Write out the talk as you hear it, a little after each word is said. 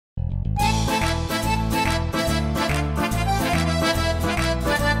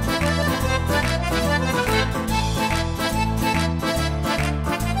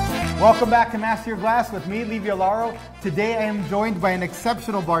Welcome back to Master Your Glass with me, Livio Laro. Today I am joined by an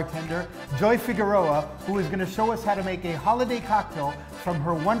exceptional bartender, Joy Figueroa, who is going to show us how to make a holiday cocktail from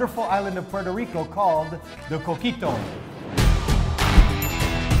her wonderful island of Puerto Rico called the Coquito.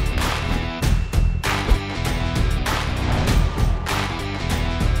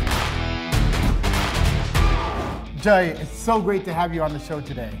 Joy, it's so great to have you on the show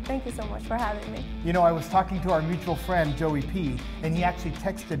today. Thank you so much for having me. You know, I was talking to our mutual friend, Joey P., and he actually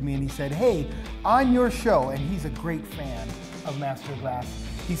texted me and he said, hey, on your show, and he's a great fan of Master Glass,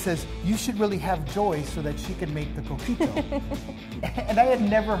 he says, you should really have Joy so that she can make the Coquito. And I had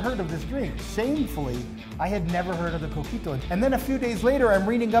never heard of this drink. Shamefully, I had never heard of the Coquito. And then a few days later, I'm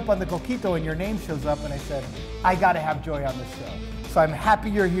reading up on the Coquito and your name shows up and I said, I gotta have Joy on the show. So I'm happy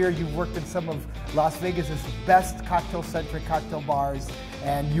you're here. You've worked in some of Las Vegas's best cocktail-centric cocktail bars,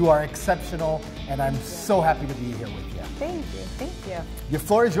 and you are exceptional, and I'm so happy to be here with you. Thank you, thank you. Your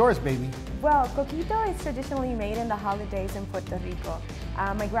floor is yours, baby. Well, Coquito is traditionally made in the holidays in Puerto Rico.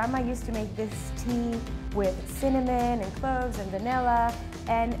 My grandma used to make this tea with cinnamon and cloves and vanilla,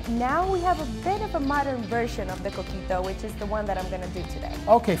 and now we have a bit of a modern version of the Coquito, which is the one that I'm going to do today.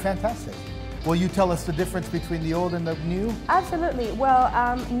 Okay, fantastic. Will you tell us the difference between the old and the new? Absolutely. Well,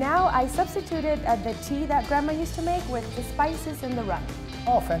 now I substituted the tea that Grandma used to make with the spices and the rum.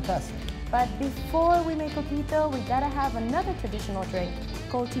 Oh, fantastic. But before we make Coquito, we gotta have another traditional drink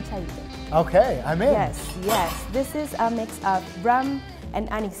called chichaito. Okay, I'm in. Yes, yes. This is a mix of rum and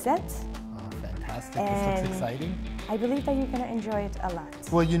anisette. Oh, fantastic. This looks exciting. I believe that you're gonna enjoy it a lot.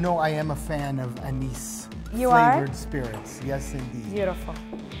 Well, you know I am a fan of anise You flavored are? spirits. Yes, indeed. Beautiful.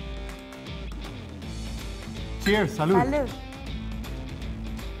 Cheers, salud. Salud.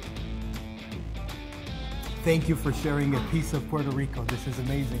 Thank you for sharing a piece of Puerto Rico. This is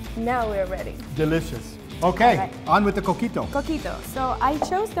amazing. Now we're ready. Delicious. Okay, Right. on with the Coquito. Coquito. So I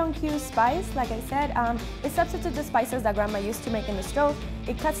chose Don't Q spice. Like I said, it substitutes the spices that Grandma used to make in the stove.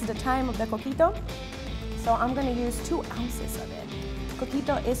 It cuts the time of the Coquito. So I'm gonna use 2 ounces of it.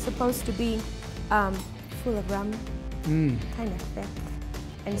 Coquito is supposed to be full of rum, kind of thick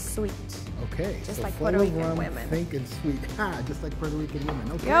and sweet. Okay, Just so like full Puerto of Rican rum, women. Think and sweet. Ha, just like Puerto Rican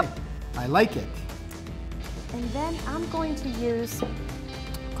women. Okay. Yep. I like it. And then I'm going to use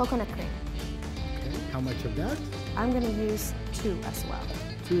coconut cream. Okay. How much of that? I'm gonna use 2 as well.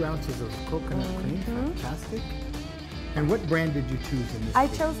 2 ounces of coconut cream. Fantastic. And what brand did you choose in this? I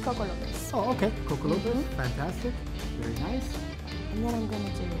case? chose Coco Lopez. Oh, okay. Coco Lopez. Fantastic. Very nice. And then I'm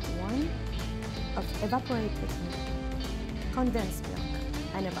gonna do 1 of evaporated milk, condensed milk,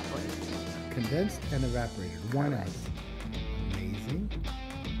 and evaporated milk. Condensed and evaporated. 1 ounce. Amazing.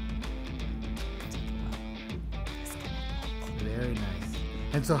 Very nice.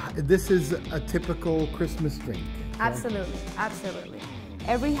 And so this is a typical Christmas drink. Correct? Absolutely, absolutely.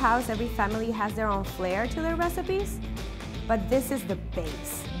 Every house, every family has their own flair to their recipes, but this is the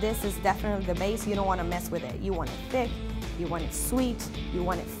base. This is definitely the base. You don't want to mess with it. You want it thick, you want it sweet, you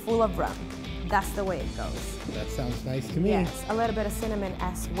want it full of rum. That's the way it goes. That sounds nice to me. Yes, a little bit of cinnamon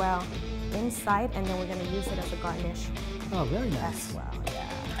as well inside, and then we're going to use it as a garnish Oh, very nice. as well. Yeah.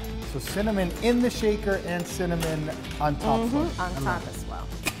 So cinnamon in the shaker and cinnamon on top. On top as well.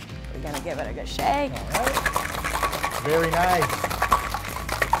 We're going to give it a good shake. All right. Very nice.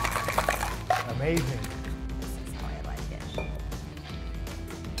 Amazing. This is how I like it.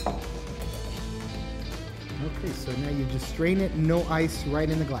 Okay, so now you just strain it, no ice, right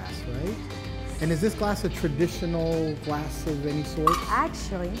in the glass, right? And is this glass a traditional glass of any sort?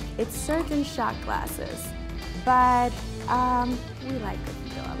 Actually, it's served in shot glasses, but we like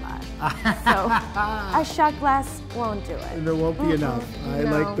Coquito a lot. So a shot glass won't do it. There won't be enough. I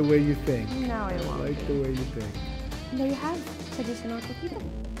like the way you think. No, it won't. I like the way you think. There you have traditional Coquito.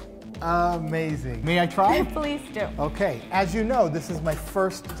 Amazing. May I try? Please do. Okay, as you know, this is my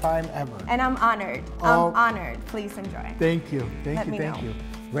first time ever. And I'm honored. Oh. I'm honored. Please enjoy. Thank you. Thank Let you. me Thank know. you.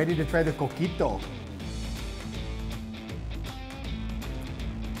 Ready to try the Coquito.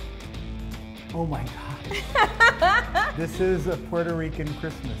 Oh my God. This is a Puerto Rican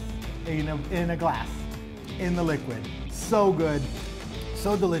Christmas in a glass, in the liquid. So good,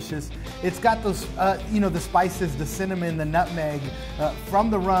 so delicious. It's got those, the spices, the cinnamon, the nutmeg, from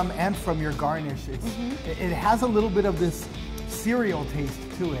the rum and from your garnish. It has a little bit of this cereal taste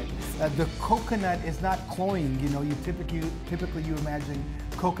to it. The coconut is not cloying. You know, you typically you imagine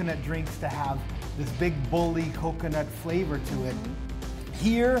coconut drinks to have this big bully coconut flavor to it.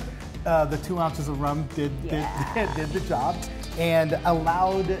 Here, the 2 ounces of rum did the job and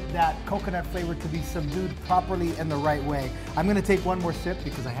allowed that coconut flavor to be subdued properly in the right way. I'm going to take one more sip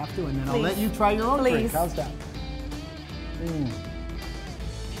because I have to, and then I'll let you try your own drink. How's that?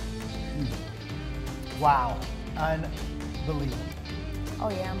 Wow, unbelievable. Oh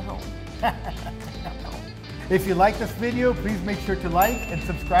yeah, I'm home. If you like this video, please make sure to like and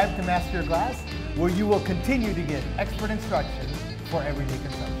subscribe to Master Your Glass, where you will continue to get expert instructions for everyday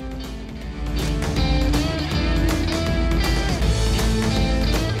consumption.